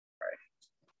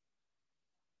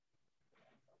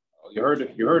You heard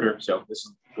it. You heard her. So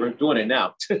we're doing it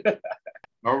now.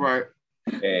 All right.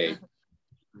 Hey,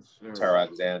 Taru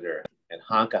Alexander and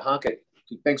Hanka. Hanka,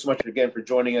 thanks so much again for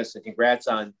joining us, and congrats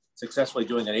on successfully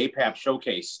doing an APAP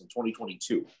showcase in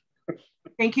 2022.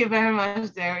 Thank you very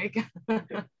much, Derek.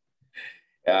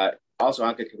 Also,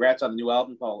 Hanka, congrats on the new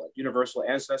album called Universal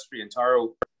Ancestry and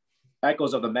Taru,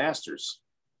 Echoes of the Masters.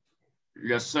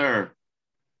 Yes, sir.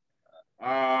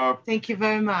 Thank you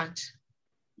very much.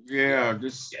 Yeah,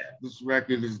 this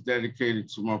record is dedicated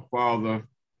to my father,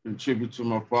 in tribute to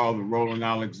my father, Roland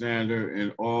Alexander,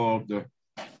 and all the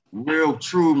real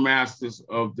true masters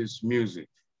of this music,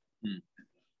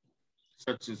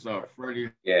 such as Freddie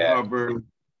Hubbard,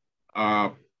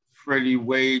 Freddie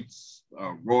Waits,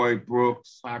 Roy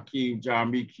Brooks, Hakeem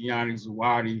Jami, Kiani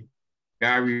Zawadi,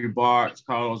 Gary Bartz,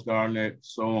 Carlos Garnett,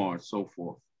 so on and so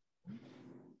forth.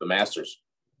 The masters.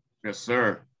 Yes,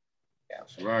 sir. Yeah,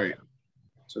 that's right.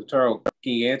 So, Taru,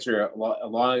 can you answer a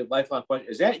long, lifelong question?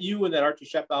 Is that you in that Archie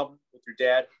Shepp album with your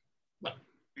dad?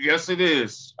 Yes, it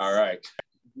is. All right.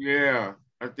 Yeah,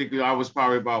 I think I was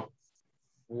probably about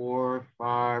 4 or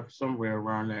 5, somewhere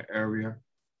around that area.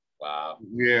 Wow.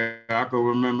 Yeah, I can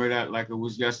remember that like it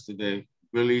was yesterday.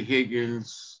 Billy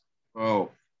Higgins,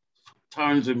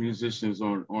 tons of musicians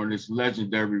on this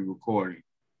legendary recording.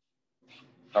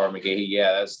 Howard McGahee,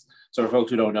 yeah. That's so for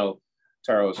folks who don't know,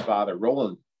 Taru's father,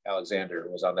 Roland Alexander,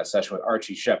 was on that session with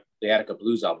Archie Shepp, the Attica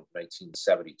Blues album from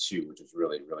 1972, which was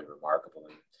really, really remarkable.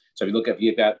 And so if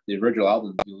you've got the original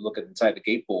album, you look at inside the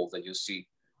gatefold and you'll see,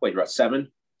 you're about 6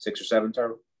 or 7,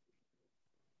 Taru?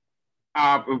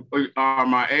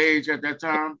 My age at that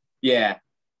time? Yeah.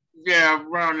 Yeah,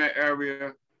 around that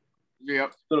area.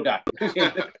 Yep. Little guy.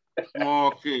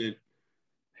 Small kid.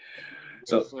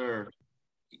 So, yes, sir.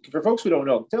 For folks who don't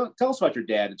know, tell us about your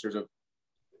dad in terms of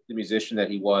the musician that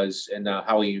he was and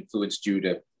how he influenced you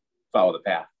to follow the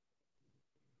path.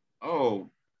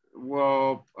 Oh,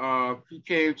 well, he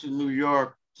came to New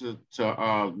York to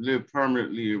live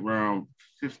permanently around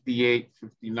 58,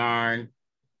 59.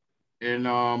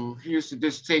 And he used to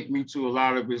just take me to a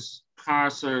lot of his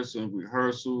concerts and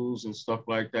rehearsals and stuff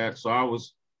like that. So I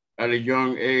was, at a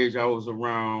young age, I was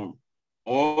around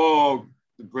all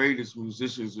the greatest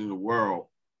musicians in the world.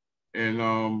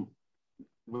 And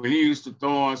when he used to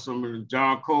throw on some of the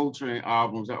John Coltrane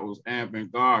albums that was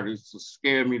avant-garde, it used to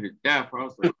scare me to death. I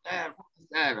was like, Dad, what is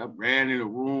that? I ran in the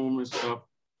room and stuff.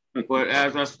 But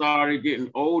as I started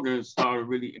getting older and started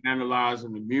really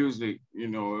analyzing the music, it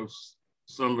was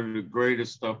some of the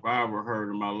greatest stuff I ever heard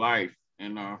in my life.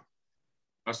 And I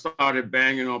started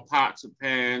banging on pots and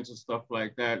pans and stuff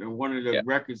like that. And one of the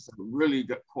records that really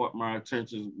caught my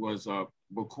attention was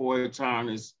McCoy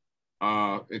Tyner's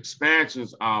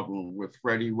Expansions album with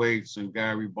Freddie Waits and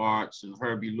Gary Bartz and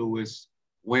Herbie Lewis,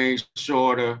 Wayne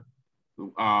Shorter,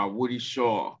 Woody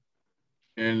Shaw.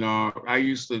 And I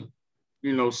used to,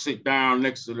 sit down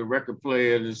next to the record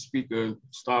player and the speaker and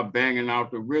start banging out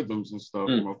the rhythms and stuff.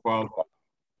 My father,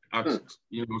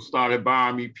 started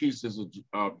buying me pieces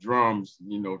of drums,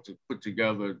 to put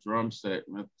together a drum set.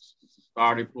 And I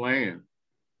started playing.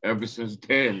 Ever since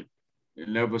then, it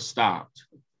never stopped.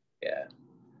 Yeah.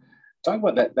 Talk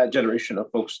about that generation of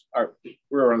folks.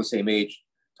 We're around the same age.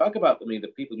 Talk about,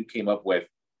 the people you came up with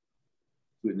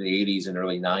in the 80s and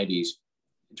early 90s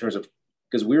in terms of,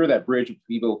 because we were that bridge of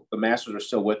people, the masters are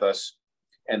still with us,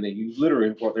 and then you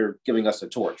literally, they're giving us a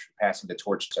torch, passing the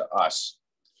torch to us.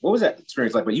 What was that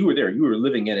experience like? But you were there, you were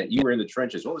living in it, you were in the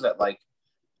trenches. What was that like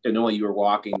to know you were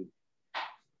walking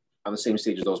on the same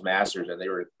stage as those masters and they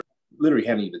were literally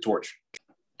handing you the torch?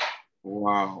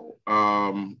 Wow.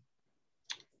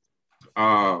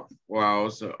 Wow,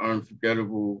 it's an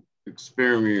unforgettable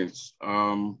experience.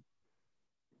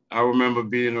 I remember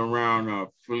being around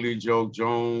Philly Joe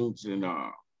Jones and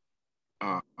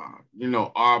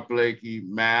Art Blakey,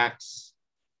 Max.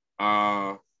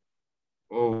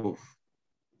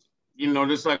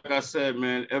 Just like I said,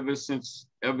 man, ever since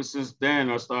then,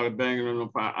 I started banging on the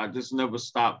pot. I just never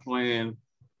stopped playing.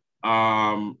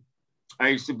 I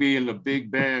used to be in a big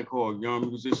band called Young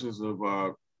Musicians of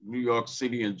New York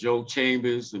City, and Joe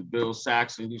Chambers and Bill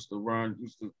Saxon used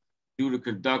to do the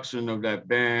conduction of that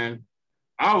band.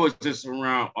 I was just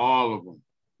around all of them.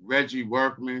 Reggie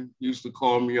Workman used to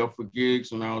call me up for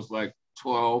gigs when I was like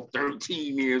 12,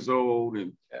 13 years old,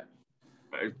 and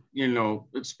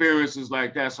experiences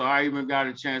like that. So I even got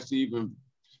a chance to even,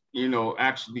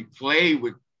 actually play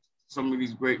with some of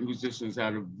these great musicians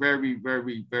at a very,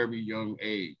 very, very young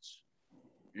age,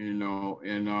 and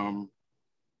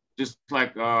just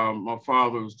like my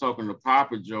father was talking to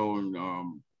Papa Joe, and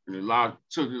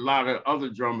took a lot of other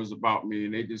drummers about me,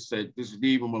 and they just said, just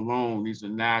leave him alone, he's a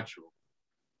natural.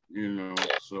 you know.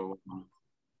 So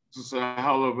it's a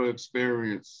hell of an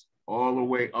experience all the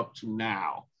way up to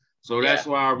now. So that's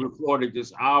why I recorded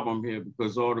this album here,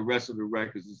 because all the rest of the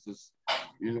records is just,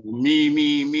 you know, me,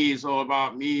 me, me. It's all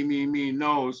about me, me, me.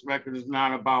 No, this record is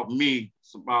not about me.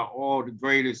 It's about all the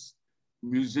greatest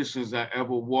musicians that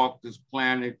ever walked this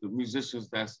planet, the musicians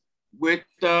that's with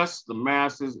us, the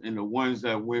masters, and the ones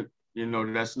that went, you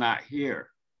know, that's not here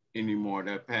anymore,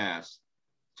 that passed.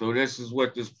 So this is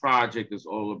what this project is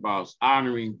all about,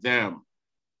 honoring them.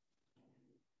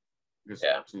 Yes,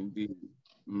 indeed.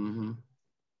 Mm-hmm.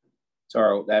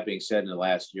 So that being said, in the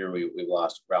last year, we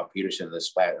lost Ralph Peterson.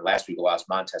 Last week we lost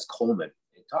Montez Coleman.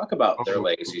 And talk about their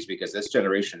legacies, because this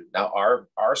generation, now our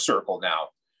circle now,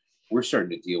 we're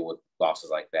starting to deal with losses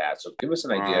like that. So give us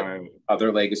an idea of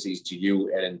their legacies to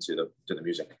you and to the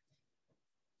music.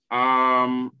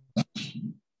 Well,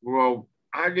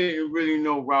 I didn't really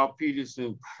know Ralph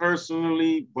Peterson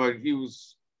personally, but he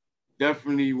was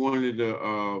definitely one of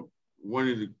the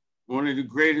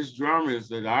greatest drummers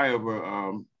that I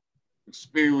ever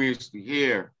experienced to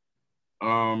hear.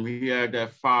 He had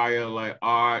that fire like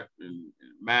Art and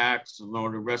Max and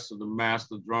all the rest of the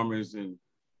master drummers. And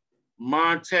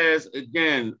Montez,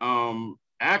 again,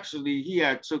 actually he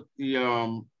had took the,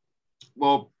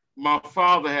 well, my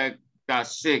father had got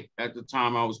sick at the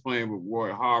time I was playing with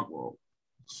Roy Hargrove.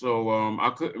 So I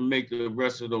couldn't make the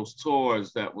rest of those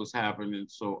tours that was happening.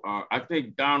 So I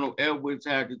think Donald Edwards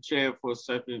had the chair for a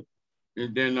second.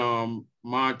 And then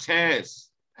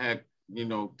Montez had, you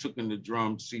know, took in the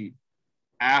drum seat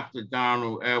after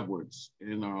Donald Edwards.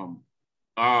 And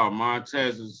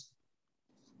Montez is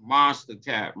monster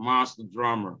cat, monster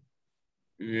drummer.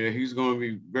 Yeah, he's going to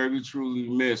be very truly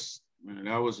missed. Man,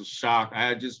 that was a shock. I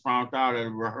had just found out at a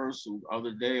rehearsal the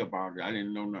other day about it. I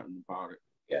didn't know nothing about it.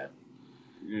 Yeah.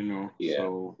 You know,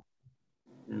 so,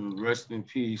 you know, rest in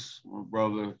peace, my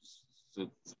brother. It's a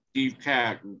deep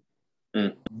cat.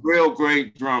 Real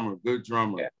great drummer, good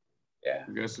drummer. Yeah.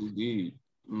 Yes, indeed.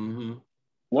 Mm-hmm.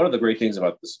 One of the great things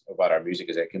about our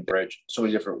music is that it can bridge so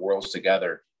many different worlds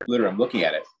together. Literally, I'm looking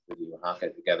at it with you and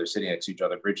Hanka together, sitting next to each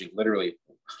other, bridging literally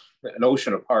an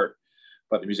ocean apart,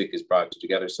 but the music is brought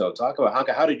together. So talk about,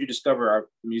 Hanka, how did you discover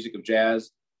the music of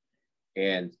jazz,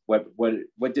 and what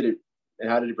did it, and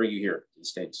how did it bring you here to the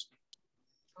States?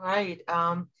 Right.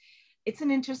 It's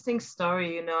an interesting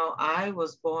story. You know, I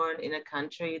was born in a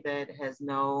country that has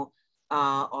no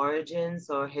origins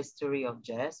or history of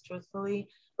jazz, truthfully,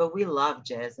 but we love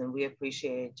jazz and we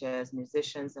appreciate jazz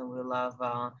musicians, and we love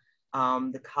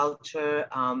the culture.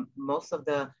 Most of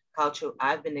the culture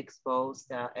I've been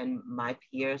exposed and my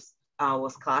peers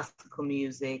was classical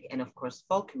music and of course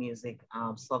folk music,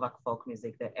 Slovak folk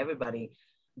music that everybody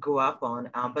grew up on.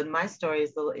 But my story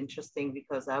is a little interesting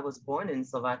because I was born in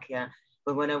Slovakia,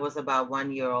 but when I was about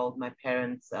 1 year old, my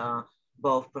parents,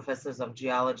 both professors of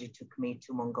geology, took me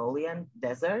to Mongolian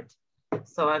desert.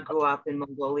 So I grew up in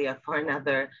Mongolia for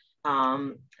another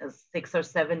 6 or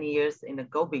 7 years in the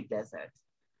Gobi Desert.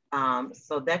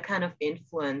 So that kind of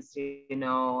influenced, you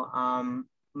know,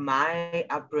 my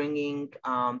upbringing,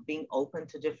 being open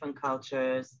to different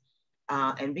cultures,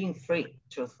 and being free,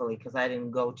 truthfully, because I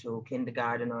didn't go to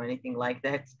kindergarten or anything like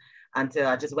that until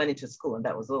I just went into school, and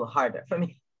that was a little harder for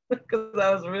me because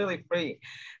I was really free.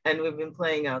 And we've been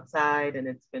playing outside, and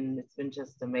it's been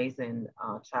just amazing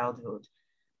childhood.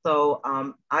 So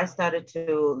I started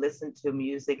to listen to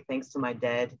music thanks to my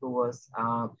dad, who was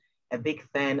a big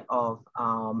fan of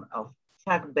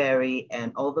Chuck Berry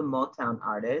and all the Motown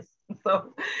artists.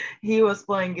 So he was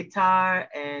playing guitar,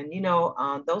 and you know,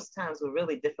 those times were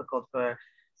really difficult for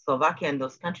Slovakia and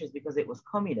those countries because it was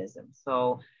communism.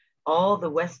 So all the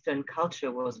Western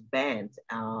culture was banned,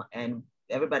 and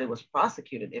everybody was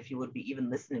prosecuted if you would be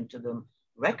even listening to the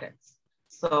records.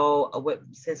 So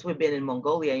since we've been in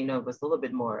Mongolia, you know, it was a little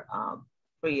bit more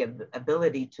free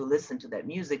ability to listen to that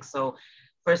music. So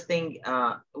first thing,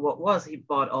 he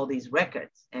bought all these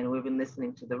records, and we've been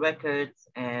listening to the records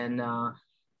and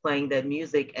playing that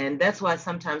music. And that's why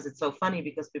sometimes it's so funny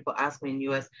because people ask me in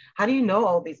US, how do you know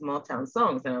all these Motown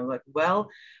songs? And I'm like,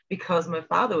 well, because my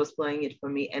father was playing it for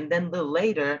me. And then a little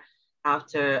later,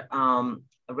 after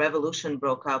a revolution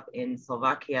broke up in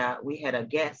Slovakia, we had a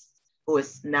guest who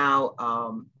is now,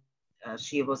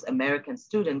 she was American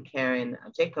student, Karen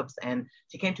Jacobs, and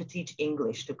she came to teach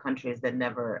English to countries that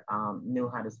never knew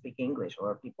how to speak English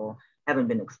or people haven't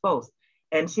been exposed.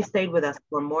 And she stayed with us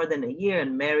for more than a year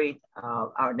and married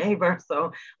our neighbor.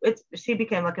 So she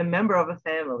became like a member of a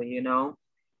family, you know,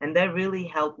 and that really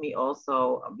helped me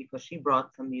also because she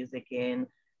brought some music in.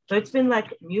 So it's been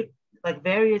like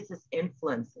various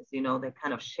influences, you know, that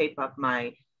kind of shape up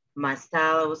my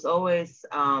style. I was always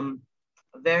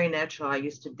very natural. I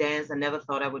used to dance. I never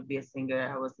thought I would be a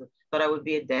singer. Thought I would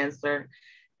be a dancer.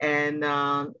 And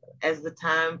as the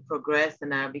time progressed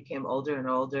and I became older and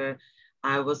older,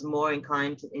 I was more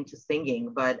inclined into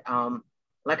singing. But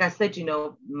like I said, you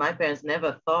know, my parents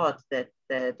never thought that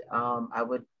I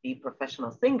would be a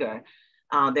professional singer.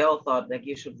 They all thought like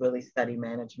you should really study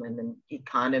management and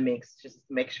economics, just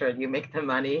make sure you make the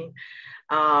money.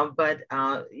 But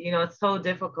you know, it's so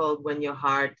difficult when your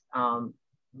heart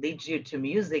leads you to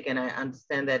music, and I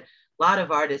understand that a lot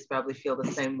of artists probably feel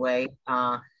the same way.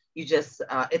 You just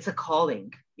it's a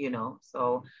calling, you know.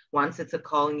 So once it's a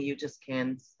calling, you just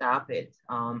can't stop it.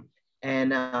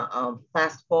 And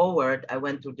fast forward, I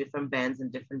went through different bands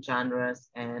and different genres,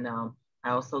 and I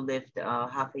also lived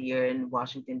half a year in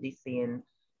Washington D.C. in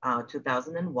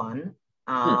 2001,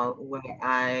 where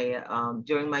I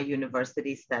during my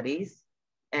university studies,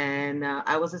 and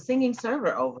I was a singing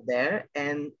server over there,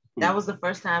 and that was the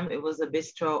first time it was a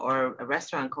bistro or a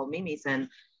restaurant called Mimi's, and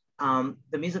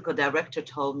the musical director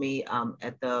told me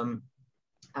at that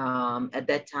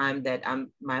time that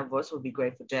my voice would be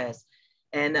great for jazz.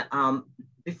 And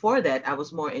before that, I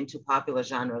was more into popular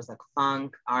genres like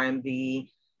funk, R&B,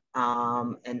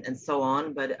 and so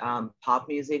on, but pop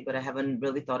music, but I haven't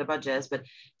really thought about jazz. But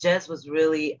jazz was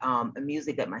really a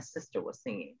music that my sister was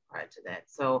singing prior to that.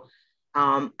 So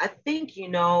I think, you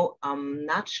know, I'm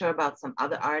not sure about some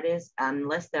other artists,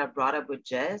 unless they're brought up with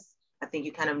jazz. I think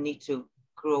you kind of need to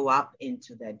grow up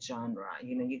into that genre.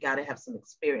 You know, you got to have some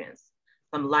experience,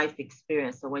 some life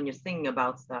experience. So when you're singing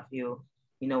about stuff, you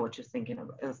know what you're singing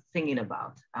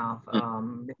about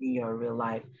in your real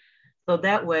life. So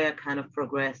that way I kind of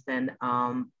progressed, and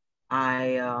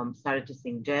I started to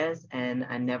sing jazz, and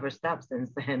I never stopped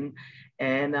since then.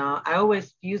 And I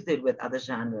always fused it with other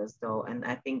genres though. And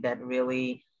I think that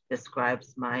really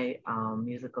describes my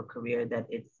musical career, that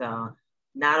it's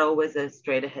not always a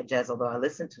straight ahead jazz, although I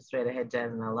listen to straight ahead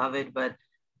jazz and I love it, but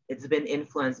it's been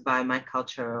influenced by my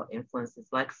cultural influences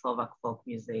like Slovak folk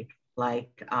music,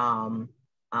 like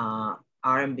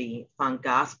R&B, funk,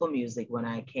 gospel music when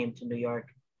I came to New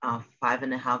York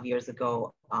 5.5 years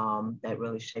ago. That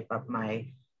really shaped up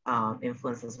my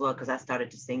influence as well, because I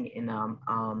started to sing in a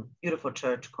beautiful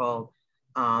church called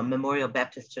Memorial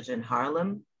Baptist Church in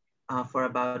Harlem for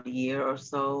about a year or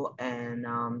so. And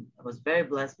I was very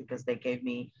blessed because they gave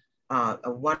me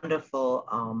a wonderful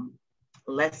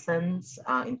lessons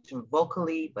in terms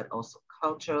vocally, but also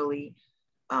culturally,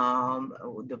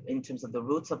 in terms of the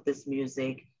roots of this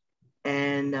music.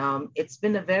 And it's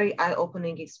been a very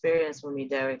eye-opening experience for me,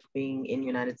 Derek, being in the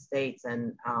United States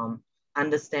and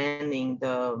understanding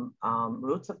the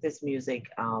roots of this music,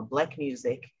 Black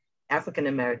music,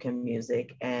 African-American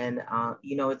music. And,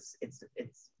 you know, it's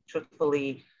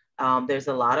truthfully, there's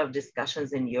a lot of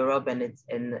discussions in Europe, and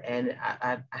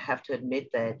I have to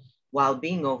admit that while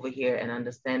being over here and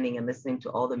understanding and listening to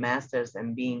all the masters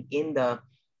and being in the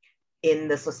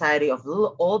society of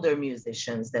little older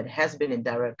musicians that has been in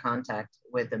direct contact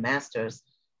with the masters,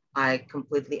 I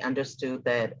completely understood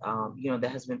that, you know, there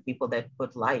has been people that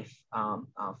put life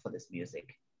for this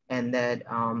music, and that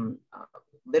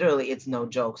literally it's no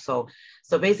joke. So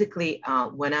basically,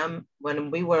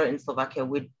 when we were in Slovakia,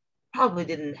 we probably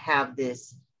didn't have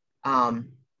this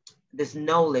this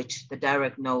knowledge, the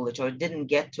direct knowledge, or it didn't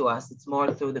get to us. It's more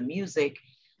through the music,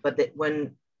 but that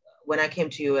when I came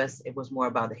to US, it was more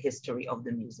about the history of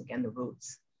the music and the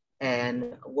roots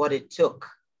and what it took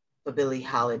for Billie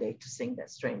Holiday to sing that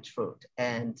Strange Fruit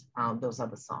and those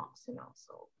other songs, you know.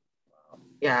 So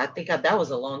yeah, I think that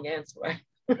was a long answer, right?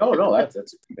 No, that's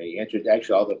they answered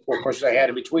actually all the 4 questions I had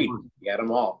in between. You had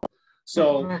them all.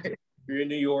 So right. You're in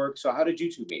New York. So how did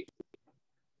you two meet?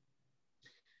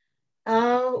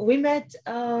 We met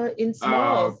in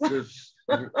Smalls.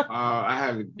 I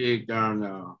had a gig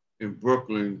down in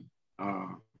Brooklyn.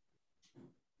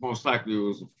 Most likely it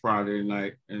was a Friday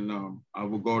night, and I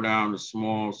would go down to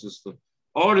Smalls.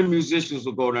 All the musicians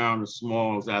would go down to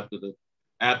Smalls after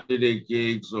their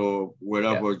gigs or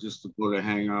whatever, just to go to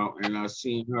hang out. And I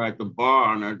seen her at the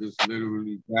bar, and I just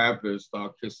literally grabbed her and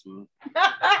started kissing her.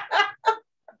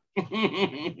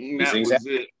 That was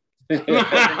it.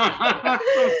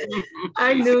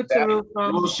 I knew Taru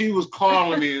from. Well, she was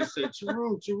calling me and said,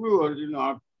 Taru, you know,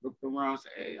 I looked around and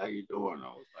said, hey, how you doing? I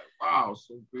was like, wow,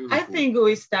 so beautiful. I think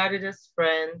we started as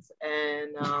friends,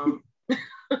 and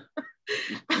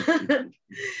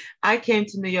I came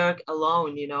to New York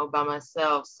alone, you know, by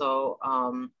myself. So,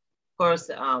 of course,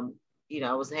 you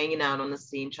know, I was hanging out on the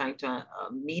scene, trying to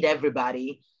meet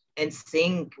everybody and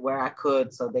sing where I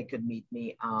could so they could meet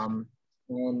me. And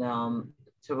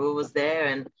Taru was there,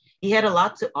 and he had a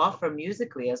lot to offer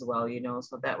musically as well, you know,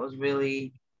 so that was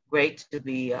really great to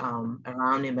be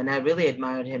around him, and I really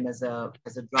admired him as a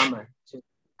drummer too.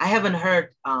 I haven't heard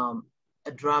a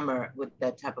drummer with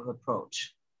that type of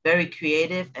approach. Very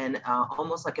creative and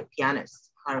almost like a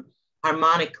pianist,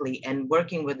 harmonically, and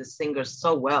working with the singer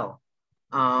so well.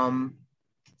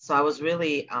 So I was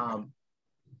really,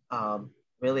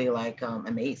 really like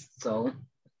amazed. So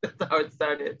that's how it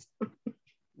started.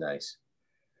 Nice.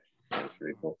 That's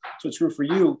very cool. So it's true for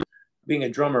you, being a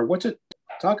drummer. What's it?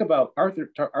 Talk about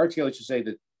RTL used to say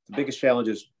that the biggest challenge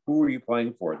is who are you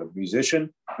playing for? The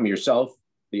musician, I mean yourself,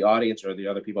 the audience, or the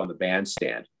other people on the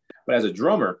bandstand. But as a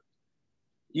drummer,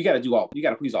 you got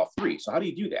to please all three. So how do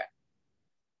you do that?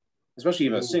 Especially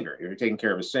even a singer. If you're taking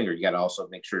care of a singer, you got to also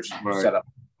make sure she's set up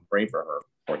a brain for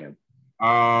him.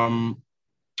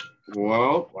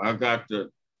 Well, I got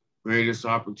the greatest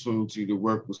opportunity to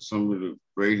work with some of the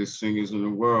greatest singers in the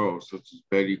world, such as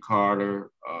Betty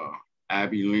Carter,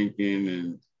 Abby Lincoln,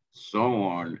 and so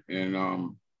on. And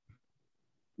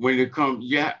when it comes,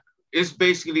 yeah, it's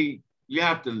basically, you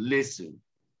have to listen.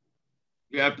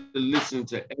 You have to listen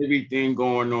to everything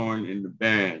going on in the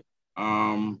band.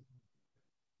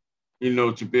 You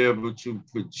know, to be able to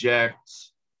project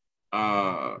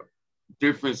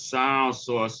different sound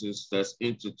sources that's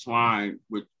intertwined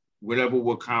with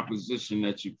what composition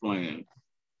that you're playing.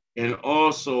 And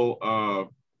also,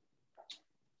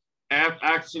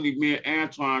 actually, me and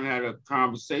Antoine had a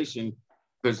conversation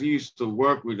because he used to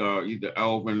work with either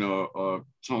Elvin or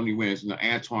Tony Williams,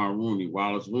 Antoine Rooney,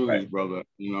 Wallace Rooney's brother.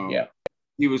 You know, yeah.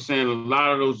 He was saying a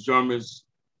lot of those drummers,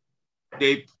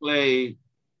 they play.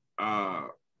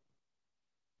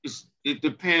 It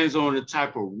depends on the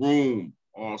type of room,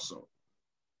 also.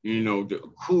 You know, the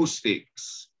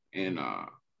acoustics and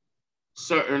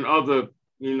certain other,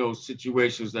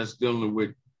 situations that's dealing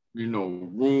with,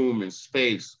 room and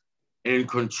space and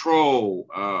control,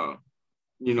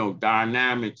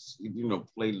 dynamics,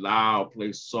 play loud,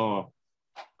 play soft.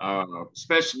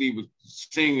 Especially with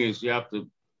singers, you have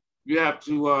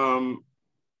to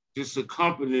just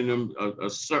accompany them a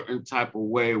certain type of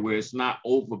way where it's not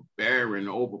overbearing,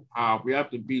 overpowered. We have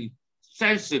to be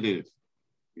sensitive,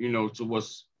 to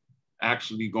what's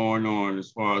actually going on as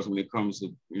far as when it comes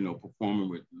to, performing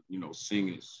with,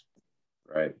 singers.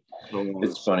 Right. So,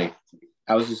 it's funny.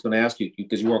 I was just going to ask you,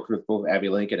 because you worked with both Abby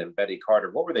Lincoln and Betty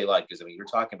Carter. What were they like? Because, you're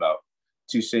talking about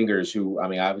two singers who,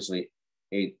 obviously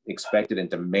expected and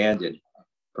demanded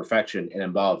perfection and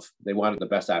above. They wanted the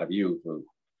best out of you.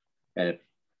 And,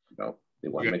 they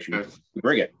want to make sure you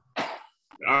bring it.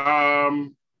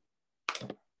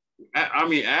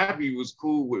 Abby was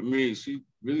cool with me. She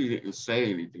really didn't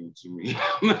say anything to me.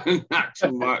 Not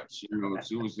too much,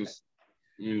 She was just,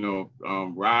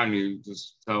 Rodney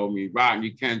just told me,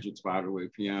 Rodney Kendricks, by the way,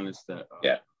 pianist that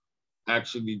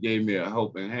actually gave me a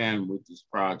helping hand with this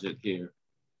project here.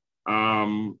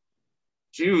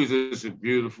 She was just a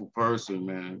beautiful person,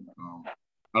 man.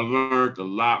 I learned a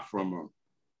lot from her.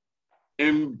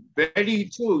 And Betty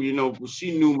too,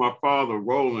 she knew my father,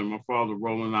 Roland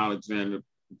Alexander,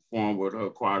 performed with her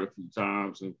quite a few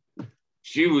times. And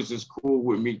she was just cool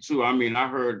with me too. I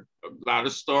heard a lot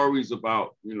of stories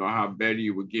about, how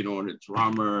Betty would get on the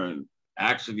drummer and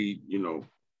actually,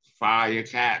 fire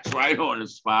cats right on the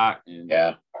spot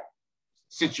and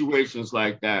situations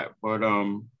like that. But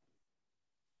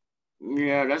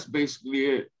that's basically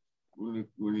it when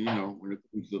it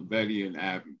comes to Betty and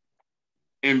Abby.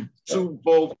 And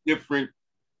both different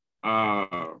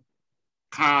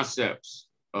concepts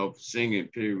of singing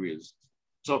periods.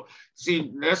 So,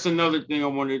 see, that's another thing I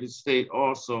wanted to state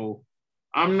also.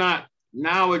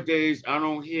 Nowadays, I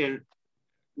don't hear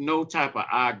no type of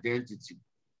identity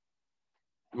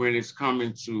when it's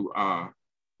coming to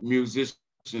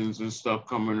musicians and stuff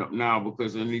coming up now,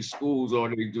 because in these schools, all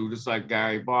they do, just like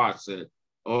Gary Barth said,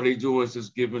 all they do is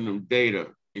just giving them data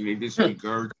and they just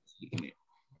regurgitating it.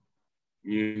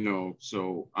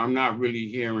 So I'm not really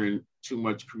hearing too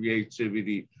much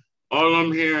creativity. All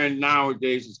I'm hearing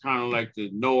nowadays is kind of like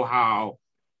the know-how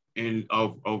and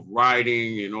of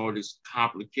writing and all this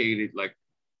complicated, like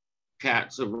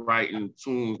cats are writing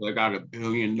tunes that got 1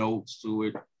 billion notes to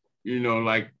it.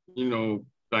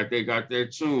 Like they got their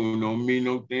tune, don't mean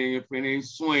no thing if it ain't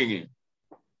swinging.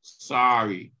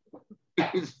 Sorry.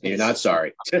 You're not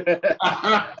sorry.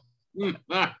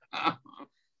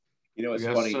 It's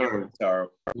funny, Taru,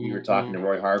 you were talking to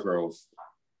Roy Hargrove.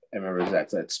 I remember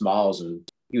that at Smalls, and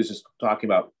he was just talking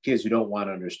about kids who don't want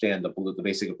to understand the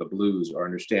basic of the blues or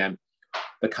understand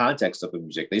the context of the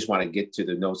music. They just want to get to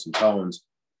the notes and tones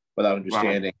without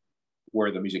understanding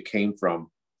where the music came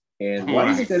from. And why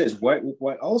do you think that is?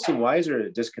 Why is there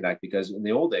a disconnect? Because in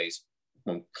the old days,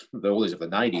 the old days of the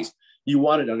 90s, you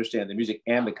wanted to understand the music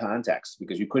and the context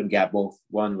because you couldn't get both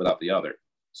one without the other.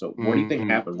 So what do you think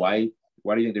happened? Why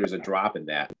do you think there was a drop in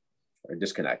that or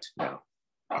disconnect now?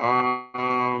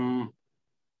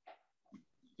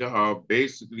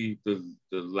 Basically the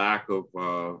lack of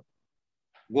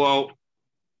well,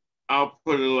 I'll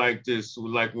put it like this: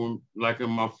 like in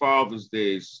my father's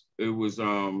days, it was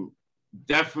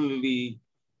definitely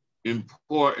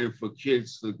important for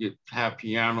kids to have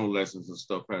piano lessons and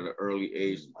stuff at an early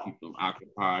age to keep them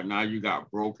occupied. Now you got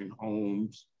broken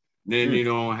homes. Then you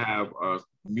don't have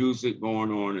music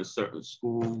going on in certain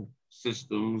school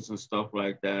systems and stuff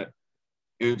like that.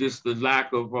 And just the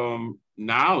lack of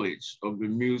knowledge of the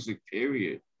music,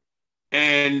 period.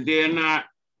 And they're not,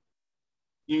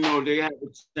 they have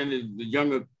attended, the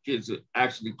younger kids are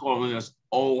actually calling us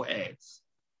old heads.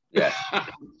 Yeah.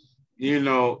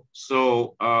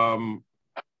 So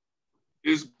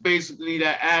it's basically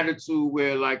that attitude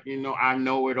where like, I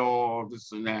know it all,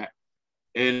 this and that.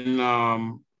 And,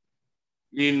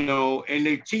 and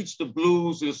they teach the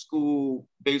blues in school,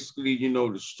 basically,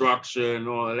 the structure and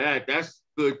all of that. That's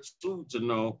good too to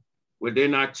know, where they're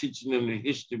not teaching them the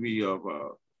history of,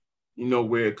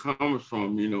 where it comes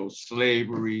from,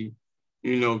 slavery,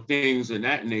 things of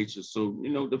that nature. So,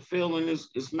 the feeling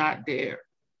is not there.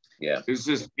 Yeah. It's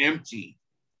just empty.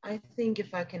 I think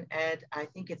if I can add, I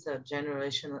think it's a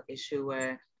generational issue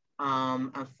where,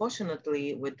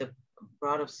 unfortunately, with the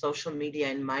broad of social media,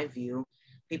 in my view,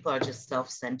 people are just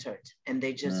self-centered and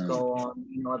they just go on,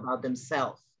 about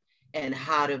themselves and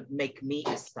how to make me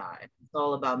a star. It's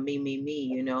all about me,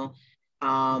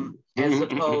 as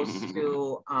opposed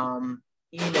to,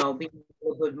 being a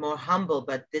little bit more humble.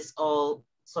 But this all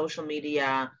social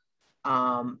media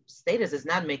status is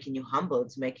not making you humble.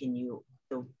 It's making you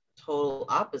the total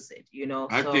opposite,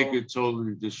 I think it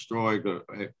totally destroyed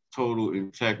the total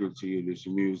integrity of this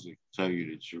music, to tell you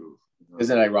the truth.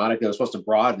 Isn't it ironic that it was supposed to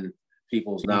broaden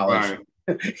people's knowledge?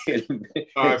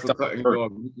 Sorry for cutting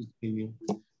you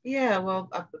off. Yeah, well,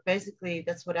 basically,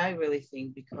 that's what I really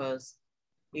think, because,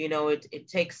 it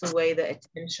takes away the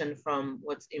attention from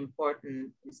what's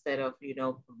important instead of,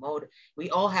 promote. We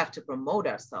all have to promote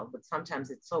ourselves, but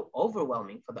sometimes it's so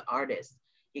overwhelming for the artist.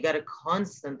 You got to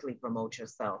constantly promote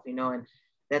yourself, and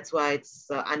that's why it's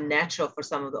unnatural for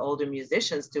some of the older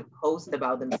musicians to post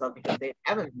about themselves, because they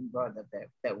haven't been brought up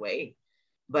that way.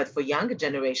 But for younger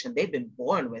generation, they've been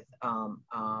born with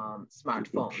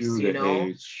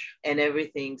smartphones, and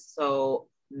everything. So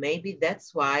maybe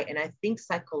that's why. And I think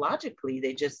psychologically,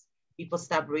 people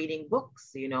stop reading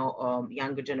books,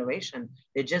 younger generation.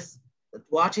 They're just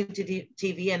watching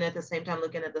TV and at the same time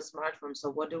looking at the smartphone. So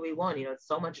what do we want? It's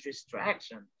so much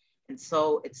distraction. And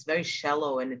so it's very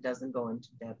shallow and it doesn't go into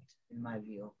depth, in my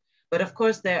view. But of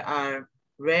course, there are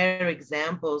rare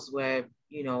examples where,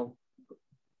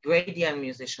 great young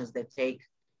musicians that take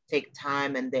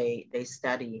time and they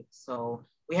study. So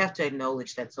we have to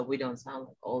acknowledge that, so we don't sound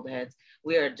like old heads.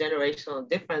 We are a generational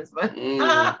difference, but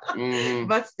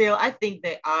but still, I think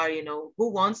they are.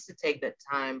 Who wants to take that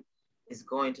time is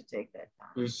going to take that time.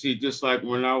 You see, just like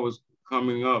when I was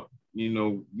coming up,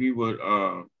 we would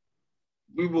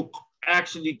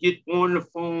actually get on the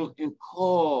phone and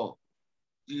call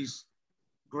these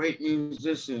great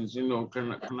musicians.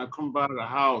 Can I come by the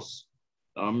house?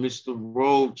 Mr.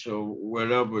 Roach or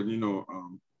whatever,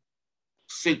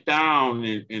 sit down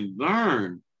and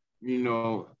learn,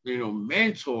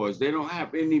 mentors. They don't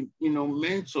have any,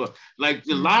 mentor. Like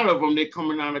a lot of them, they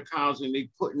coming out of college and they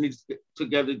putting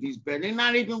together these bands. They're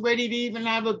not even ready to even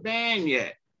have a band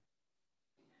yet.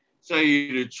 Tell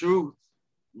you the truth,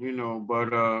 but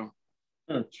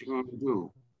what you gonna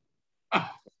do?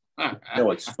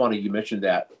 It's funny you mentioned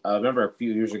that. I remember a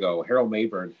few years ago, Harold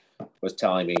Mayburn was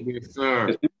telling me, yes,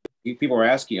 sir. People were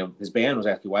asking him, his band was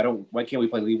asking, why can't we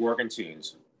play lead working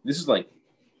tunes? This is like,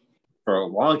 for a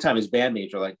long time, his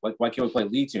bandmates were like, why can't we play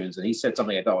lead tunes? And he said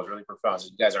something I thought was really profound. He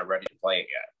said, you guys aren't ready to play it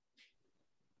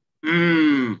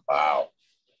yet. Wow.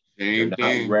 You're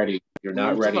not ready. You're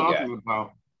not ready yet.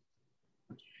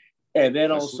 And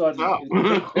then all of a sudden,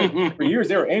 for years,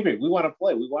 they were angry. We want to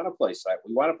play. We want to play.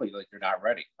 We want to play. Like, you're not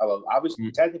ready. Although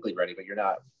obviously technically ready, but you're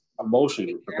not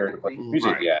emotionally prepared to play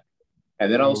music yet.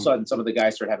 And then all of a sudden, some of the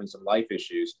guys started having some life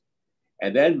issues.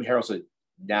 And then Harold said,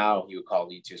 now he would call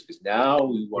lead tunes because now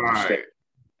we want to stay.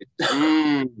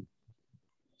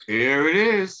 Here it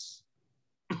is.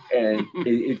 And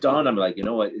it dawned on me, like, you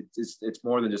know what? It's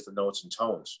more than just the notes and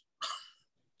tones.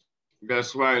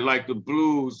 That's right. Like the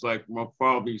blues, like my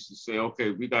father used to say, okay,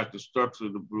 we got the structure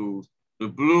of the blues. The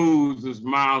blues is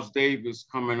Miles Davis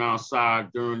coming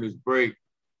outside during his break,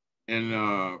 and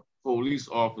a police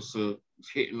officer,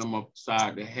 hitting him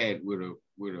upside the head with a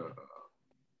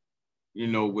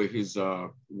with his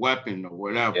weapon or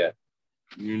whatever. Yeah.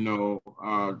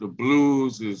 The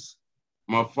blues is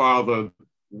my father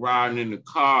riding in the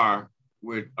car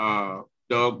with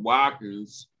Doug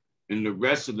Watkins and the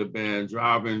rest of the band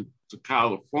driving to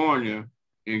California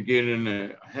and getting in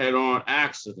a head-on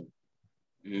accident.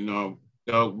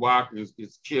 Doug Watkins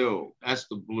gets killed. That's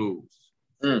the blues.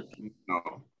 Mm.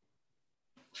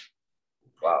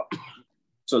 Wow.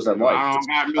 So is that life? I don't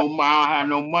have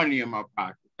no money in my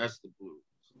pocket. That's the blues.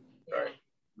 Right.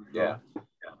 Yeah.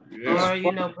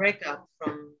 Or breakup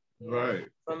from right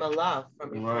from a love,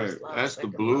 from your first love. That's the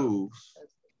blues.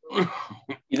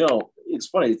 It's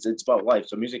funny. It's about life.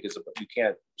 So music is you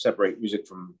can't separate music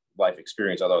from life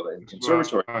experience. Although in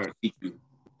conservatory teach you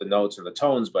the notes and the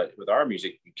tones, but with our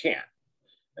music you can't.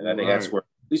 And I think that's where,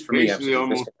 at least for basically me,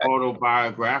 almost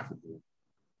autobiographical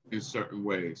in certain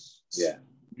ways. Yeah.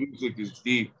 Music is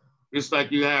deep. It's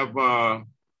like you have a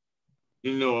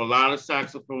lot of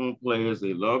saxophone players,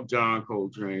 they love John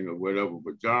Coltrane or whatever,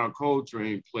 but John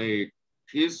Coltrane played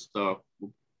his stuff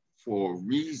for a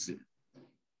reason.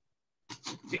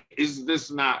 Is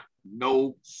this not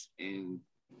notes and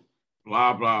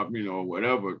blah, blah,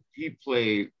 whatever. He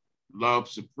played Love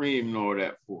Supreme and all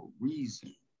that for a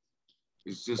reason.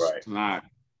 It's just not,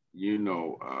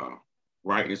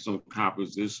 writing some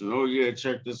composition. Oh yeah,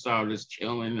 check this out, it's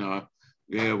killing.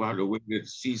 By the way the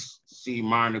C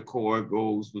minor chord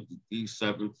goes with the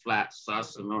D7 flat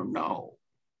sus and no.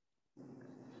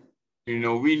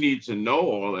 We need to know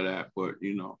all of that, but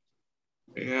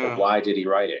yeah. But why did he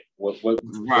write it? What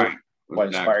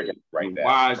inspired him to write that?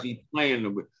 Why is he playing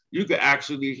the? You could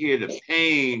actually hear the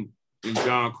pain in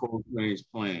John Coltrane's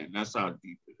playing. That's how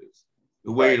deep it is.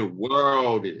 The way the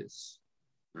world is.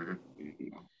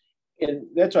 Mm-hmm. And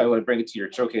that's why I want to bring it to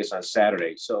your showcase on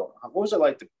Saturday. So what was it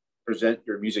like to present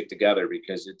your music together?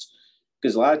 Because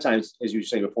a lot of times, as you were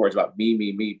saying before, it's about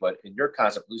me, but in your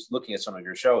concept, at least looking at some of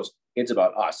your shows, it's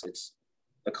about us. It's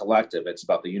the collective. It's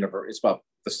about the universe. It's about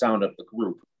the sound of the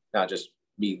group, not just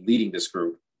me leading this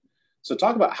group. So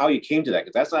talk about how you came to that,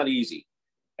 because that's not easy,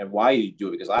 and why you do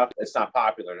it, because it's not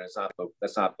popular and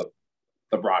that's not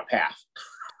the broad path.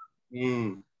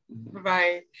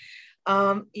 Right.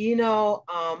 I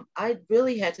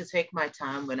really had to take my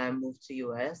time when I moved to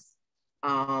US.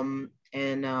 And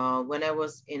when I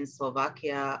was in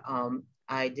Slovakia,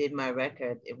 I did my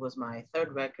record. It was my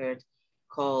third record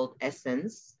called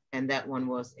Essence. And that one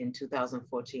was in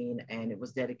 2014. And it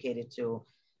was dedicated to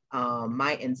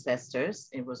my ancestors.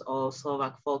 It was all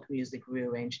Slovak folk music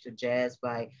rearranged to jazz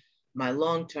by my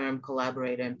long-term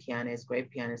collaborator and pianist, great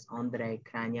pianist, Ondrej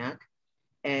Krajňák.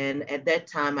 And at that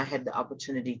time, I had the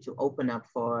opportunity to open up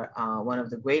for one of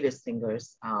the greatest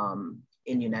singers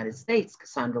in the United States,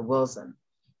 Cassandra Wilson,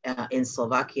 in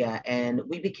Slovakia. And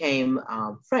we became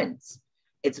friends.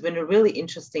 It's been a really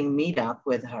interesting meetup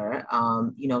with her.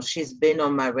 She's been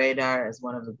on my radar as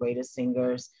one of the greatest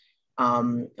singers,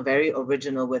 very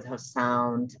original with her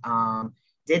sound.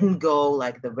 Didn't go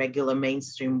like the regular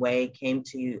mainstream way, came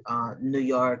to New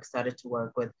York, started to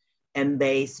work with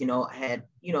M-Bass, had,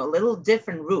 a little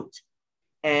different route.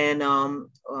 And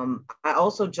I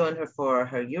also joined her for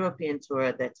her European tour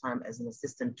at that time as an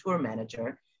assistant tour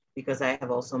manager, because I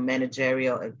have also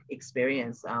managerial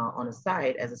experience on the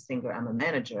side. As a singer, I'm a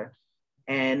manager.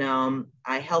 And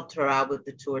I helped her out with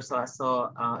the tour. So I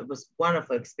saw, it was a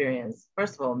wonderful experience.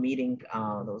 First of all, meeting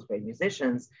those great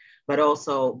musicians, but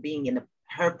also being in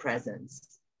her presence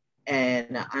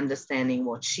and understanding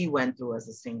what she went through as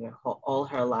a singer all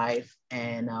her life,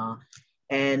 and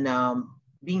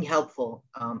being helpful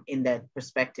in that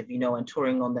perspective, and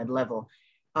touring on that level.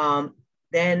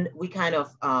 Then we kind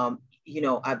of,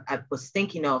 I was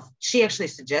thinking of, she actually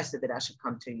suggested that I should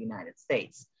come to the United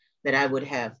States, that I would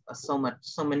have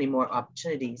so many more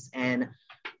opportunities. And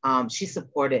she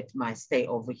supported my stay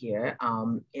over here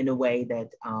in a way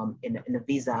that, in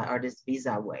a artist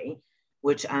visa way,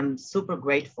 which I'm super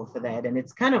grateful for that. And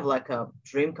it's kind of like a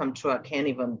dream come true. I can't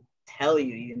even tell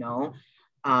you,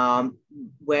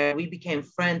 where we became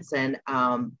friends, and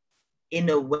in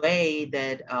a way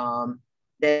that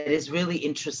that is really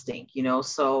interesting,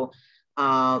 So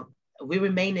we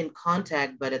remain in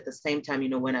contact, but at the same time,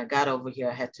 when I got over here,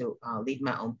 I had to lead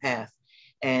my own path.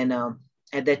 And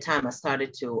at that time, I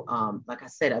started to, like I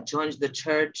said, I joined the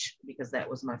church because that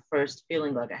was my first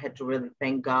feeling like I had to really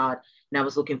thank God. And I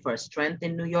was looking for a strength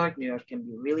in New York. New York can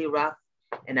be really rough.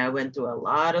 And I went through a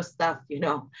lot of stuff,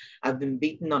 I've been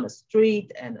beaten on the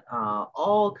street and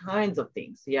all kinds of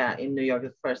things. Yeah, in New York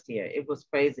the first year, it was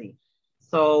crazy.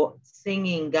 So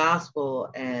singing gospel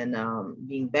and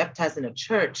being baptized in a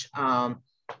church,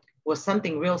 was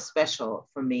something real special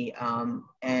for me.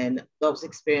 And those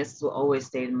experiences will always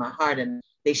stay in my heart, and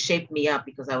they shaped me up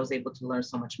because I was able to learn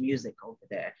so much music over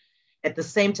there. At the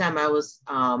same time, I was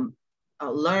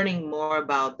learning more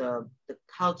about the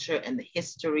culture and the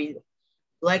history,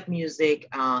 Black music.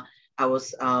 I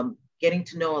was getting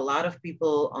to know a lot of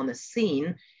people on the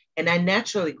scene, and I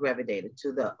naturally gravitated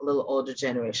to the little older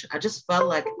generation. I just felt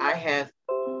like I have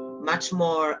much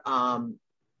more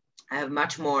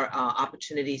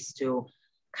opportunities to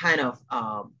kind of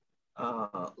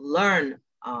learn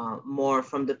more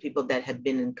from the people that had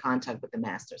been in contact with the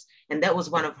masters. And that was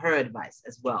one of her advice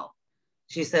as well.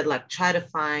 She said, like, try to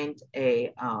find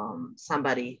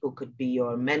somebody who could be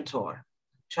your mentor.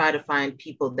 Try to find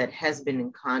people that has been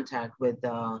in contact with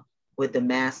the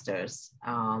masters,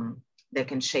 that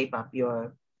can shape up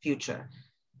your future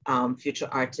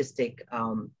artistic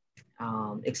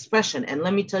expression. And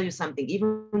let me tell you something,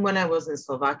 even when I was in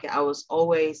Slovakia, I was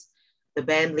always the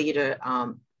band leader.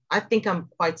 I think I'm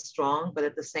quite strong, but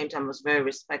at the same time, I was very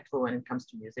respectful when it comes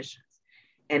to musicians.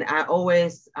 And I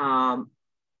always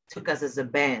took us as a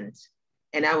band.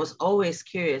 And I was always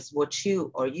curious what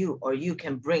you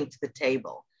can bring to the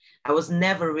table. I was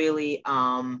never really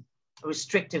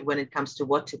restrictive when it comes to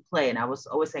what to play. And I was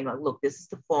always saying, like, look, this is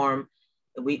the form.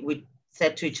 We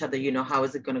said to each other, you know, how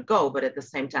is it going to go? But at the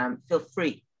same time, feel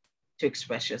free to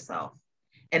express yourself.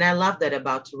 And I love that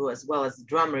about Taru as well as a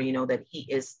drummer, you know, that he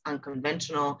is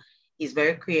unconventional. He's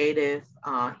very creative.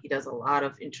 He does a lot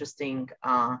of interesting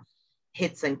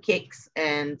hits and kicks.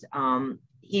 And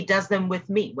he does them with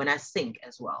me when I sing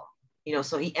as well. You know,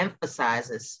 so he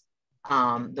emphasizes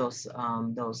those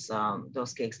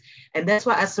gigs. And that's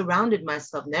why I surrounded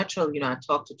myself naturally. You know, I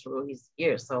talked to Taru, he's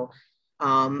here. So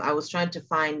I was trying to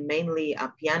find mainly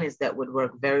pianists that would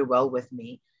work very well with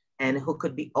me and who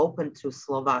could be open to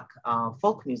Slovak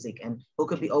folk music and who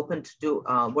could be open to do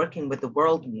working with the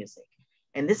world music.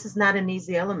 And this is not an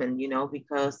easy element, you know,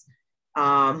 because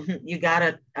you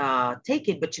gotta take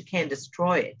it, but you can't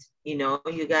destroy it. You know,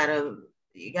 you gotta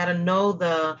know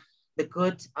the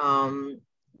good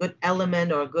good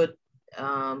element or good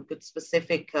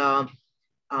specific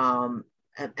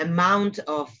amount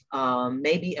of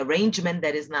maybe arrangement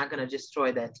that is not going to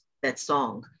destroy that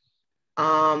song.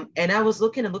 And I was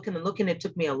looking and looking and looking. It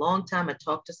took me a long time. I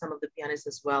talked to some of the pianists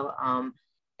as well.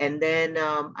 And then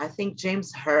I think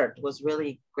James Hurt was really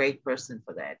a great person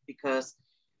for that because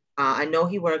I know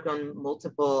he worked on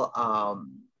multiple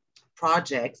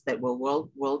projects that were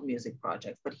world music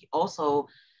projects, but he also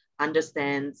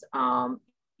understands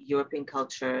European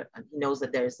culture. And he knows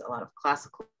that there's a lot of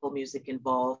classical music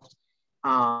involved.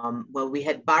 Well, we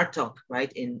had Bartok,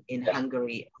 right, in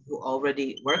Hungary, who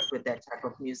already worked with that type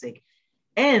of music.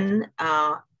 And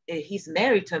he's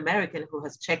married to an American who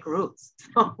has Czech roots.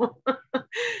 So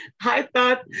I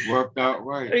thought It worked out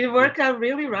right. It worked out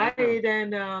really right.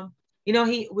 And you know,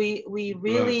 we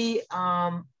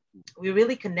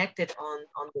really connected on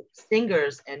the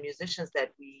singers and musicians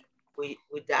that we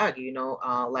dug, you know,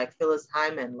 like Phyllis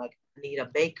Hyman, like Anita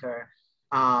Baker,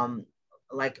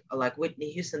 like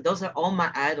Whitney Houston. Those are all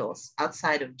my idols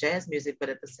outside of jazz music, but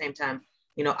at the same time,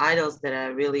 you know, idols that I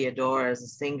really adore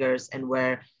as singers and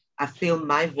where I feel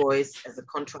my voice as a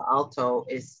contralto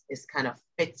is kind of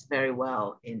fits very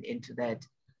well into that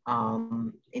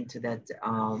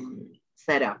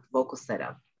setup, vocal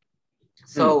setup.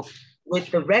 So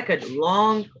with the record,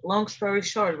 long story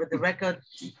short, with the record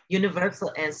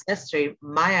Universal Ancestry,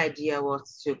 my idea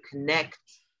was to connect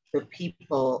the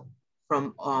people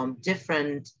from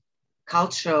different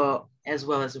cultural as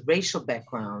well as racial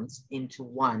backgrounds into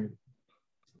one.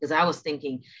 Because I was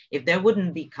thinking, if there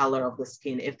wouldn't be color of the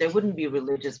skin, if there wouldn't be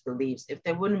religious beliefs, if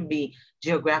there wouldn't be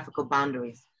geographical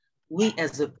boundaries, we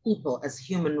as a people, as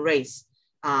human race,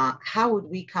 how would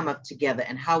we come up together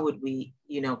and how would we,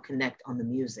 you know, connect on the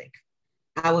music?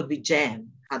 How would we jam,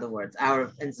 in other words,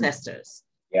 our ancestors?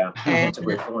 Yeah, and, that's a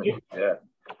great point. Yeah.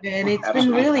 And it's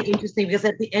Absolutely. been really interesting because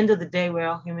at the end of the day, we're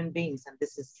all human beings. And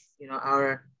this is, you know,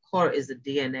 our core is the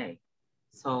DNA.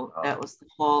 So that was the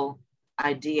whole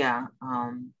idea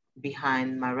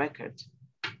behind my record.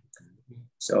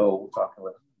 So we're talking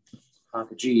with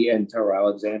Hanka G and Taru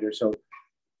Alexander. So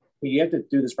you have to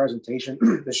do this presentation,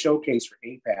 the showcase for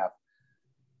APAP,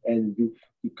 and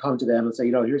you come to them and say,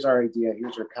 you know, here's our idea,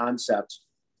 here's our concept,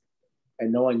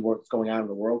 and knowing what's going on in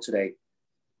the world today.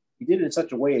 You did it in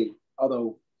such a way,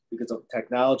 although because of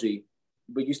technology,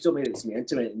 but you still made it seem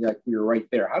intimate and like we were right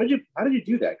there. How did you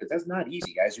do that? Because that's not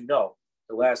easy, as you know,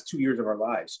 the last 2 years of our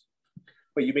lives.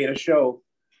 But you made a show,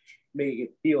 made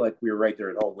it feel like we were right there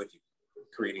at home with you,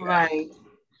 creating that. Right.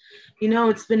 You know,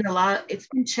 it's been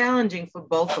challenging for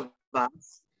both of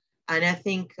us. And I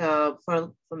think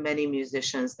for many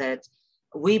musicians that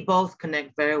we both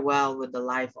connect very well with the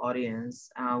live audience.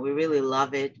 We really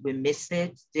love it. We miss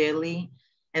it dearly.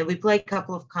 And we play a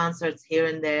couple of concerts here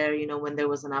and there, you know, when there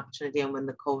was an opportunity and when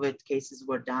the COVID cases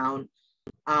were down.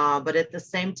 But at the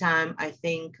same time, I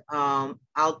think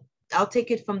I'll take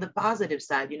it from the positive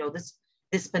side. You know,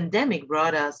 this pandemic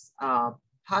brought us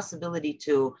possibility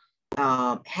to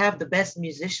have the best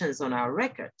musicians on our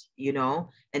record, you know,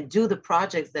 and do the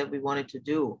projects that we wanted to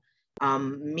do.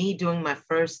 Me doing my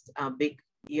first big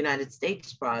United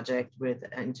States project with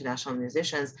international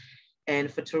musicians,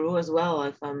 and for Taru as well,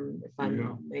 if I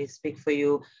may speak for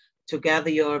you, to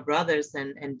gather your brothers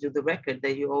and do the record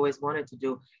that you always wanted to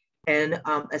do. And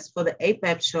as for the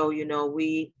APAP show, you know,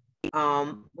 we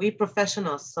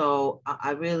professionals, so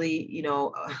I really, you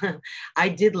know, I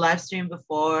did live stream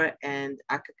before, and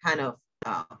I could kind of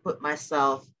put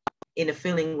myself in a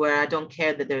feeling where I don't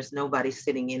care that there's nobody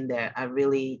sitting in there. I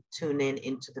really tune in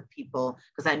into the people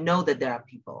because I know that there are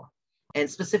people. And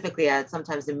specifically, I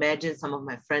sometimes imagine some of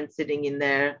my friends sitting in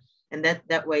there, and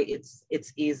that way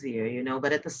it's easier, you know.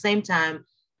 But at the same time,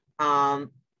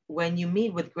 when you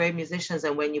meet with great musicians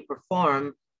and when you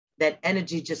perform, that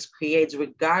energy just creates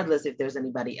regardless if there's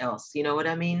anybody else, you know what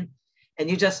I mean? And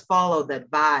you just follow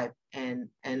that vibe, and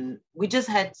we just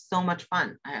had so much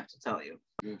fun, I have to tell you.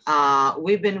 Yes.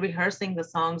 We've been rehearsing the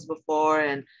songs before,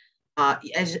 and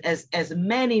as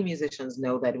many musicians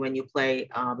know that when you play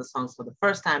the songs for the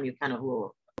first time, you kind of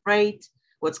will afraid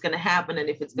what's going to happen and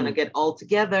if it's going to get all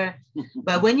together.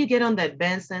 But when you get on that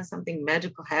bandstand, something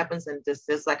magical happens, and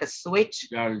there's like a switch.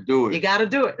 You gotta do it. You gotta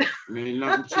do it. I mean,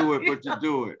 nothing to it, but to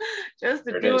do it. Just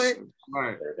to do it.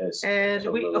 Right. There it is.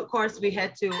 And we, of course, we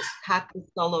had to cut the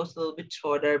solos a little bit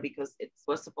shorter because it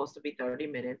was supposed to be 30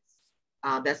 minutes.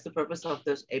 That's the purpose of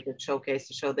this APIC showcase,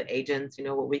 to show the agents, you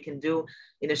know, what we can do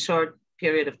in a short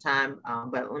period of time.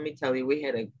 But let me tell you, we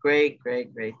had a great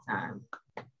time.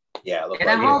 Yeah, look, and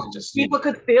I hope people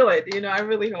could feel it. You know, I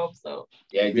really hope so.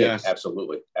 Yeah, yes.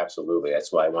 Absolutely.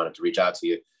 That's why I wanted to reach out to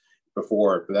you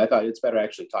before, but I thought it's better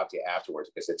actually talk to you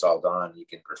afterwards because it's all done. You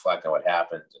can reflect on what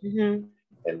happened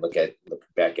and look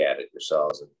back at it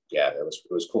yourselves. And yeah, it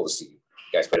was cool to see you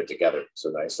guys put it together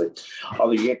so nicely.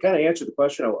 Although you kind of answered the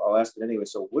question, I'll ask it anyway.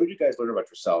 So what did you guys learn about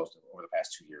yourselves over the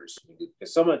past 2 years?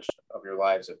 Because so much of your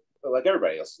lives, like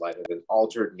everybody else's life, have been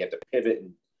altered, and you have to pivot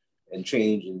and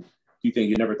change and do things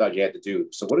you never thought you had to do.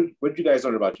 So what did you guys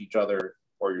learn about each other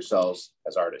or yourselves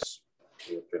as artists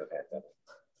during the pandemic?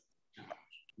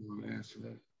 You want to answer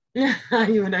that?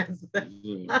 You want to answer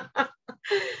that?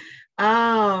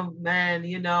 Oh man,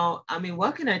 you know, I mean,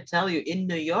 what can I tell you? In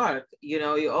New York, you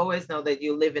know, you always know that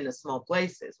you live in the small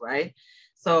places, right?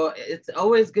 So it's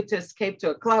always good to escape to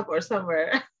a club or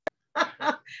somewhere.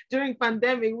 During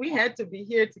pandemic, we had to be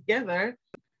here together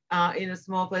in a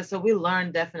small place. So we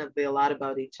learned definitely a lot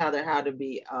about each other, how to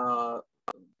be,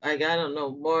 like, I don't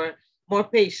know, more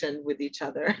patient with each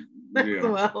other as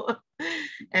well.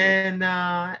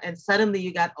 And suddenly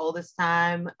you got all this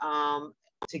time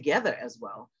together as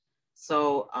well.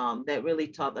 So that really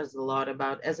taught us a lot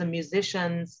about, as a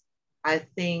musicians, I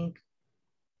think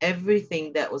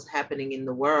everything that was happening in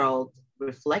the world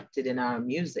reflected in our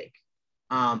music.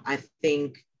 I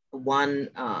think one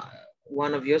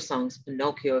of your songs,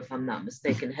 Pinocchio, if I'm not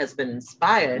mistaken, has been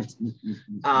inspired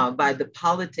by the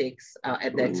politics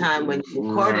at that time when you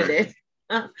recorded it.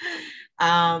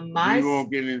 We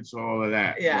won't get into all of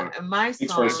that. Yeah, and my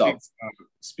speaks song. For itself.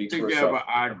 Speaks for itself.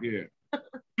 Idea.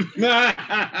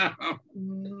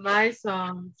 My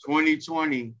song.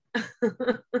 2020.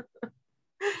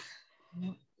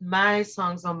 My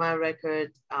songs on my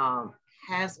record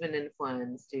has been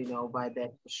influenced, you know, by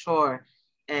that for sure.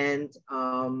 And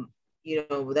you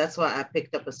know, that's why I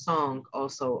picked up a song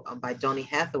also by Donny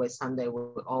Hathaway, Someday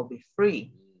We'll All Be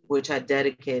Free, which I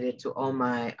dedicated to all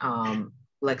my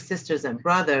Black sisters and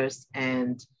brothers.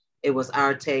 And it was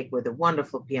our take with a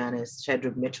wonderful pianist,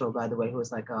 Chadwick Mitchell, by the way, who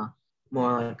was like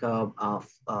more like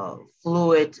a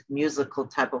fluid musical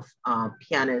type of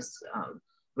pianist,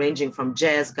 ranging from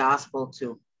jazz, gospel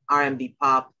to R&B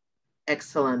pop.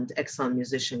 Excellent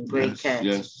musician, great cat.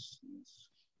 Yes.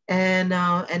 And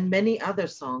many other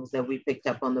songs that we picked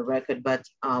up on the record. But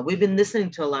we've been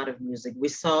listening to a lot of music. We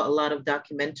saw a lot of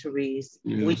documentaries.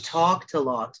 Yes. We talked a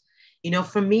lot. You know,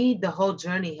 for me, the whole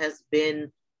journey has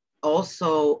been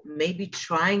also maybe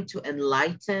trying to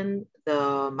enlighten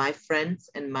my friends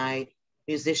and my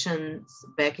musicians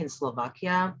back in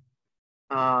Slovakia.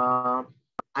 I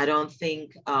don't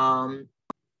think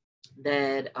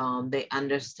that they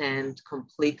understand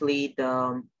completely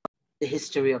the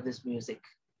history of this music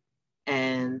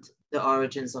and the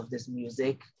origins of this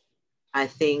music. I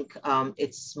think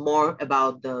it's more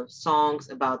about the songs,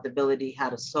 about the ability how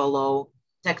to solo,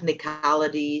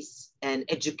 technicalities, and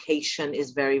education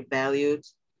is very valued.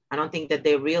 I don't think that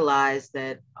they realize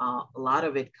that a lot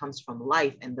of it comes from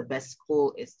life, and the best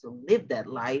school is to live that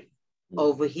life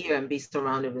over here and be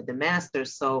surrounded with the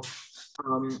masters. So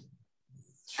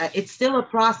it's still a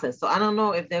process. So I don't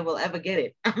know if they will ever get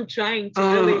it. I'm trying to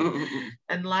really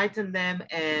enlighten them,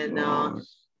 and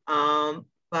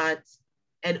but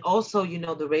and also, you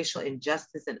know, the racial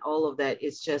injustice and all of that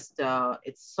is just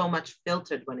it's so much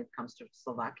filtered when it comes to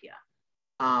Slovakia.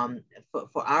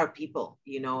 For our people,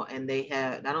 you know, and they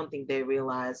have, I don't think they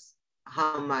realize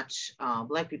how much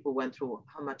Black people went through,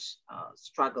 how much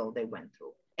struggle they went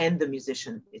through, and the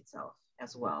musician itself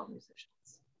as well,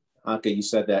 musicians. Okay, you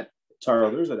said that.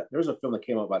 Taro, there's a film that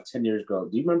came out about 10 years ago.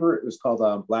 Do you remember? It was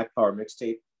called Black Power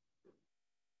Mixtape.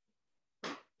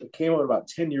 It came out about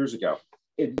 10 years ago.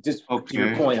 It just, to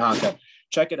your point, Hanka,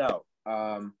 check it out.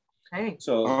 Hey.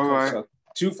 So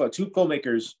two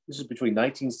filmmakers, this is between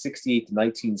 1968 to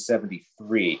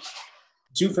 1973.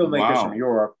 Two filmmakers from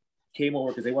Europe came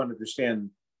over because they wanted to understand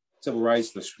civil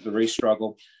rights, the race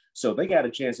struggle. So they got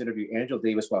a chance to interview Angela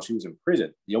Davis while she was in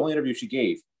prison. The only interview she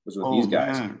gave was with these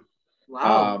guys. Man.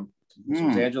 Wow. This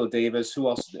was Angela Davis. Who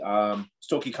else?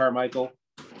 Stokely Carmichael.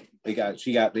 They got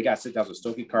sit downs with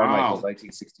Stokely Carmichael,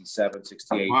 1967,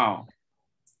 68. Wow.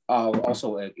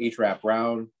 Also at H. Rap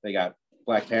Brown, they got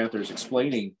Black Panthers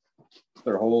explaining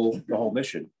the whole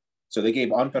mission. So they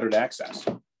gave unfettered access.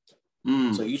 So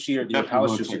each year,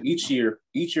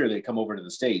 each year they come over to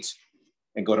the States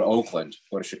and go to Oakland,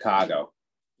 go to Chicago,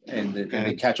 and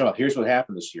they catch up. Here's what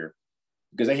happened this year,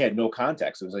 because they had no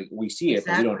context. It was like, we see it,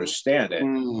 but we don't understand it.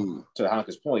 To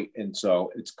Hanka's point, and so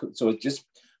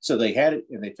they had it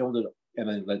and they filmed it, and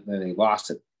then they lost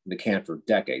it in the can for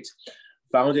decades.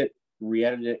 Found it,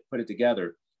 re-edited it, put it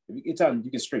together. It's on,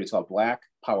 you can stream. It's called Black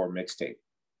Power Mixtape,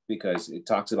 because it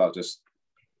talks about just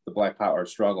the Black Power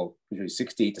struggle between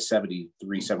 68 to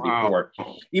 73, 74.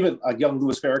 Even a young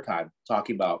Louis Farrakhan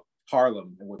talking about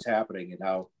Harlem and what's happening and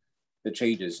how the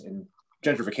changes and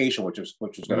gentrification, which is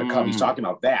going to come. He's talking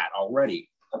about that already.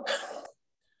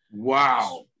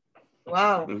 Wow.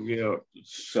 Yeah.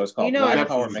 So it's called Black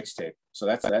Power Mixtape. So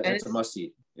that's a must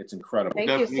see. It's incredible.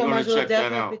 Thank you so much. We'll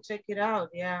definitely check it out.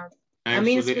 Yeah. Thanks, I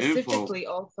mean, specifically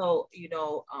also, you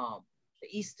know, the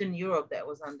Eastern Europe that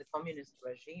was under communist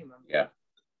regime. I mean,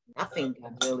 nothing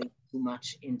got really too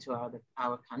much into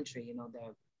our country. You know,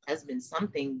 there has been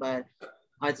something, but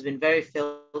it's been very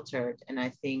filtered. And I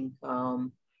think, I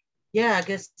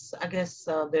guess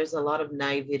there's a lot of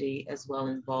naivety as well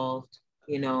involved,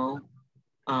 you know,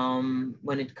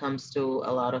 when it comes to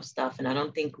a lot of stuff. And I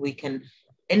don't think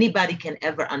anybody can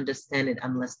ever understand it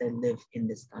unless they live in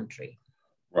this country.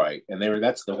 Right. And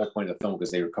that's the whole point of the film, because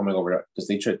they were coming over because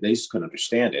they just couldn't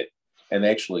understand it. And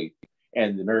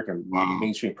and the American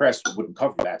mainstream press wouldn't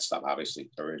cover that stuff, obviously,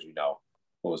 or as you know,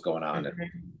 what was going on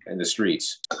in the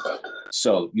streets.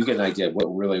 So you get an idea of what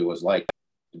it really was like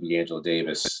to be Angela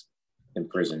Davis in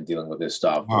prison dealing with this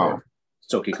stuff, or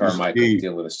Stokely Carmichael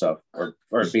dealing with this stuff, or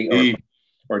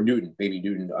Newton, baby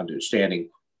Newton, understanding.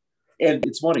 And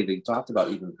it's funny, they talked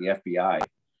about, even the FBI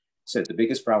said the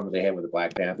biggest problem they had with the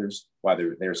Black Panthers, why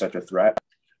they were such a threat,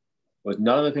 was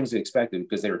none of the things they expected,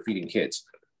 because they were feeding kids.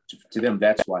 To them,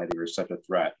 that's why they were such a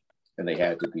threat, and they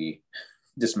had to be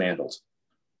dismantled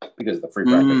because of the free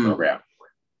breakfast program.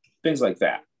 Things like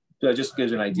that. So it just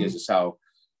gives an idea of just how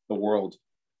the world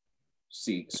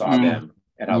saw them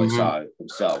and how they saw it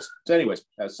themselves. So anyways,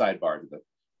 that's a sidebar.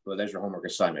 But there's your homework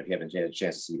assignment. If you haven't had a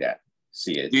chance to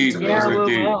see it. It's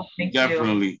amazing.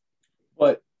 Definitely.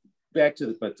 But back to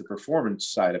the performance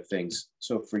side of things.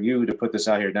 So for you to put this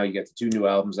out here, now you got the 2 new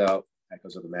albums out,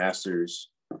 Echoes of the Masters.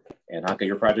 And Hanka,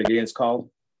 your project again is called?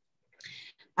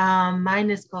 Mine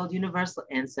is called Universal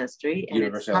Ancestry, and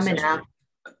it's coming out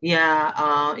in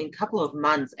a couple of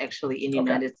months, actually, in the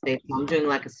United States. I'm doing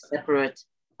like a separate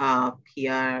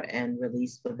PR and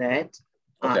release for that.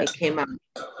 It came out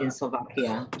in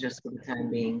Slovakia just for the time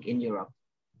being, in Europe.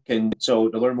 So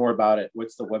to learn more about it,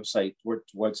 what's the website? What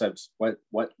websites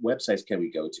can we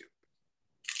go to?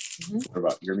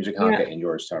 About your music, Hanka, and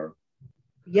yours, Taru.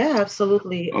 Yeah,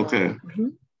 absolutely. Okay.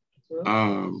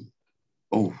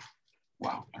 Oh,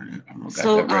 wow.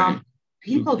 So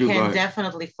people can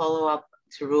definitely follow up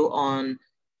Taru on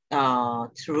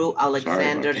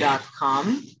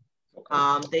TaruAlexander.com.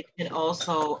 They can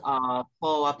also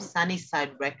follow up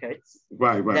Sunnyside Records.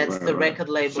 Right. That's the record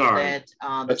label that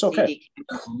the CD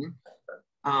came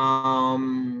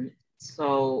from.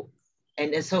 So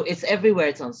And so it's everywhere.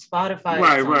 It's on Spotify,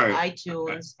 it's on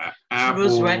iTunes.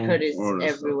 Taru's record is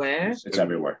everywhere. It's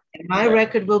everywhere. And my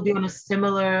record will be on a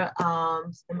similar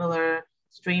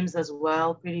streams as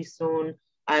well pretty soon.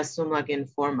 I assume like in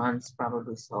 4 months,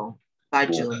 probably so. By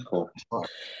June. Cool.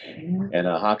 And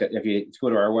Hanka, if you go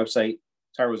to our website,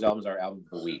 Taru's albums are album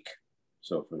of the week.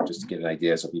 So just to get an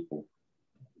idea, so people.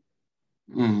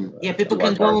 People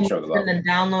can go and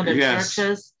download and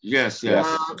searches. Yes.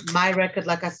 My record,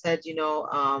 like I said,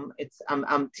 I'm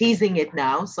teasing it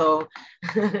now, so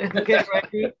get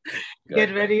ready.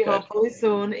 Get ready. Hopefully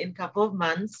soon, in a couple of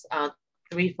months,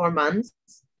 3-4 months,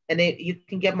 and you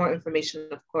can get more information,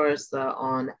 of course,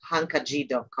 on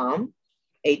hankag.com,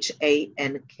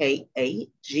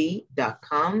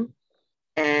 HANKAG.com.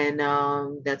 And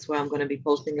that's where I'm going to be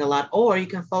posting a lot. Or you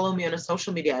can follow me on a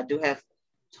social media. I do have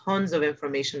tons of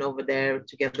information over there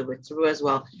together with Taru as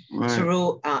well. Right.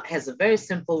 Taru has a very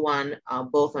simple one,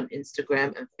 both on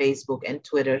Instagram and Facebook and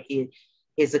Twitter.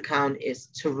 His account is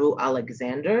Taru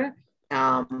Alexander,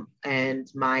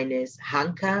 and mine is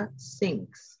Hanka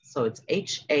Sings. So it's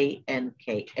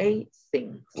HANKA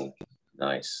Sings.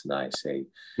 Nice. Hey,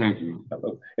 thank you.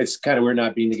 It's kind of weird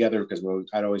not being together because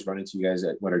I'd always run into you guys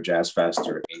at Winter Jazz Fest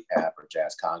or APAP or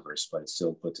Jazz Congress, but it's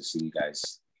still good to see you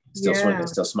guys still swinging,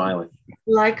 still smiling.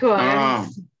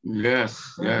 Likewise.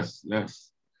 Yes.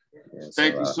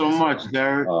 Thank you so much,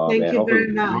 Derek. Thank you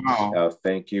very much. Wow.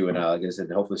 Thank you, and like I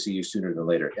said, hopefully see you sooner than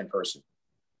later in person.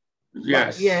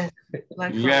 Yes. Yes.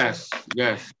 Yes.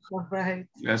 All right.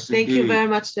 Yes. Thank you very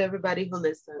much to everybody who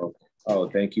listened.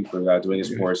 Thank you for doing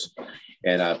this for us,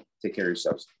 and take care of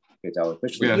yourselves. Okay, Taru.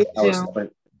 Officially, all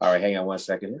right, hang on 1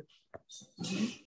 second here.